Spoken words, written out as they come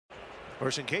Of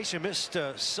course, in case you missed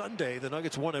Sunday, the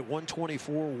Nuggets won at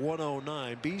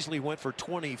 124-109. Beasley went for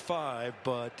 25,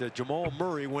 but Jamal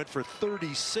Murray went for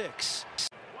 36.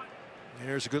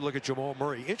 Here's a good look at Jamal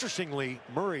Murray. Interestingly,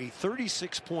 Murray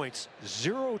 36 points,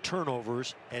 0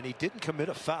 turnovers, and he didn't commit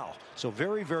a foul. So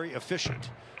very, very efficient.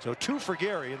 So 2 for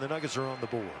Gary, and the Nuggets are on the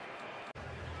board.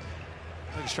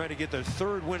 Nuggets trying to get their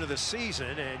 3rd win of the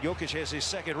season, and Jokic has his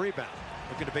 2nd rebound.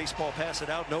 Looking to baseball pass it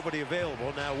out, nobody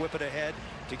available. Now whip it ahead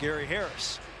to Gary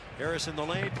Harris. Harris in the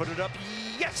lane, put it up,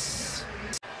 yes!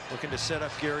 Looking to set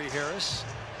up Gary Harris.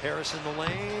 Harris in the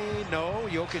lane, no,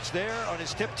 Jokic there on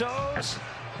his tiptoes,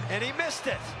 and he missed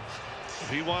it. If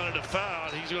he wanted a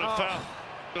foul, he's going to foul.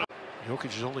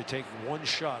 Jokic is only taking 1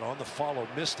 shot on the follow,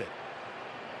 missed it.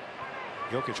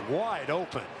 Jokic wide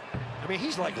open. I mean,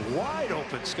 he's like wide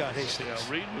open, Scott Hastings.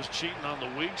 Yeah, Reed was cheating on the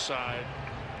weak side.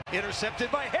 Intercepted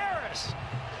by Harris.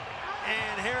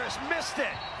 And Harris missed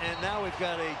it. And now we've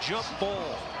got a jump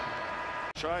ball.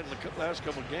 Tried in the last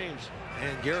couple of games.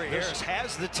 And Gary Harris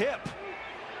has the tip.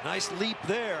 Nice leap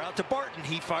there. Out to Barton.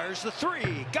 He fires the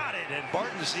 3. Got it. And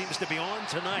Barton seems to be on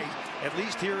tonight, at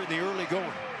least here in the early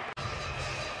going.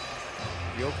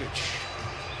 Jokic.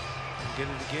 Get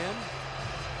it again.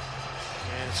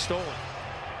 And it's stolen.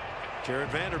 Jared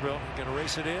Vanderbilt going to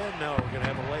race it in. No, we're going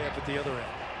to have a layup at the other end.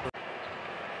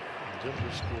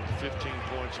 Denver scored 15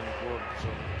 points in the quarter. So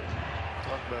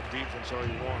talk about defense all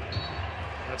you want.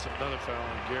 That's another foul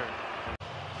on Gary.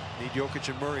 Need Jokic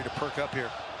and Murray to perk up here.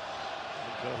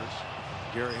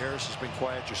 Gary Harris has been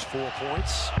quiet, just 4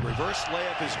 points. Reverse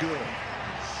layup is good.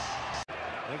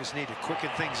 Nuggets need to quicken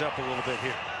things up a little bit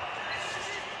here.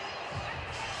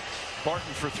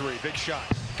 Barton for 3, big shot,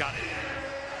 got it.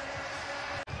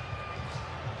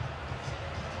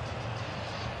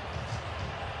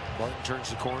 Barton turns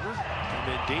the corner, come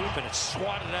in deep, and it's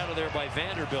swatted out of there by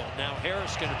Vanderbilt. Now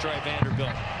Harris going to try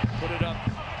Vanderbilt. Put it up.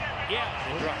 Yeah,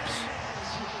 it drops.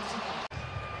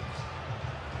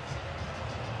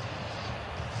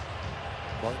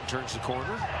 Barton turns the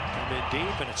corner, come in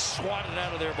deep, and it's swatted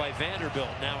out of there by Vanderbilt.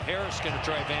 Now Harris going to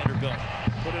try Vanderbilt.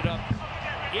 Put it up.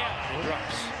 Yeah, it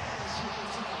drops.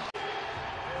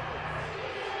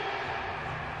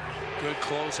 Good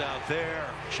close out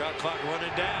there. Shot clock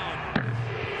running down.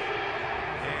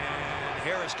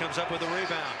 Harris comes up with a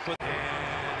rebound.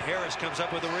 And Harris comes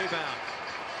up with a rebound.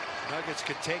 Nuggets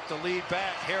could take the lead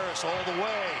back. Harris all the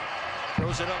way.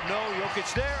 Throws it up. No,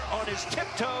 Jokic there on his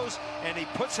tiptoes, and he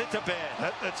puts it to bed.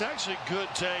 That's actually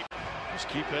good take. Just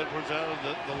keep Edwards out of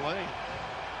the lane.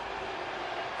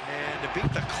 And to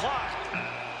beat the clock.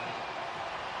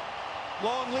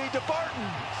 Long lead to Barton.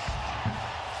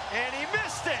 And he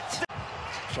missed it.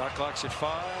 Shot clock's at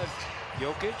 5.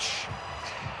 Jokic.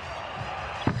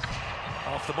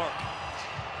 Off the mark.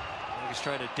 He's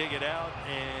trying to dig it out,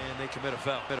 and they commit a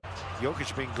foul.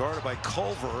 Jokic being guarded by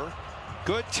Culver.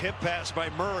 Good tip pass by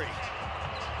Murray.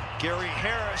 Gary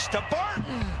Harris to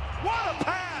Barton. What a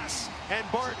pass! And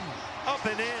Barton up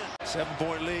and in.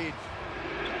 7-point lead.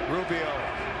 Rubio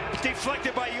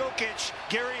deflected by Jokic.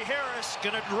 Gary Harris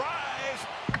gonna drive.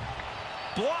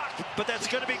 Blocked, but that's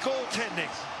gonna be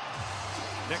goaltending.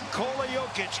 Nikola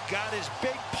Jokic got his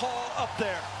big paw up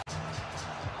there.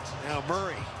 Now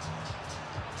Murray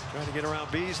trying to get around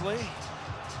Beasley.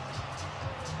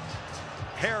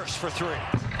 Harris for 3.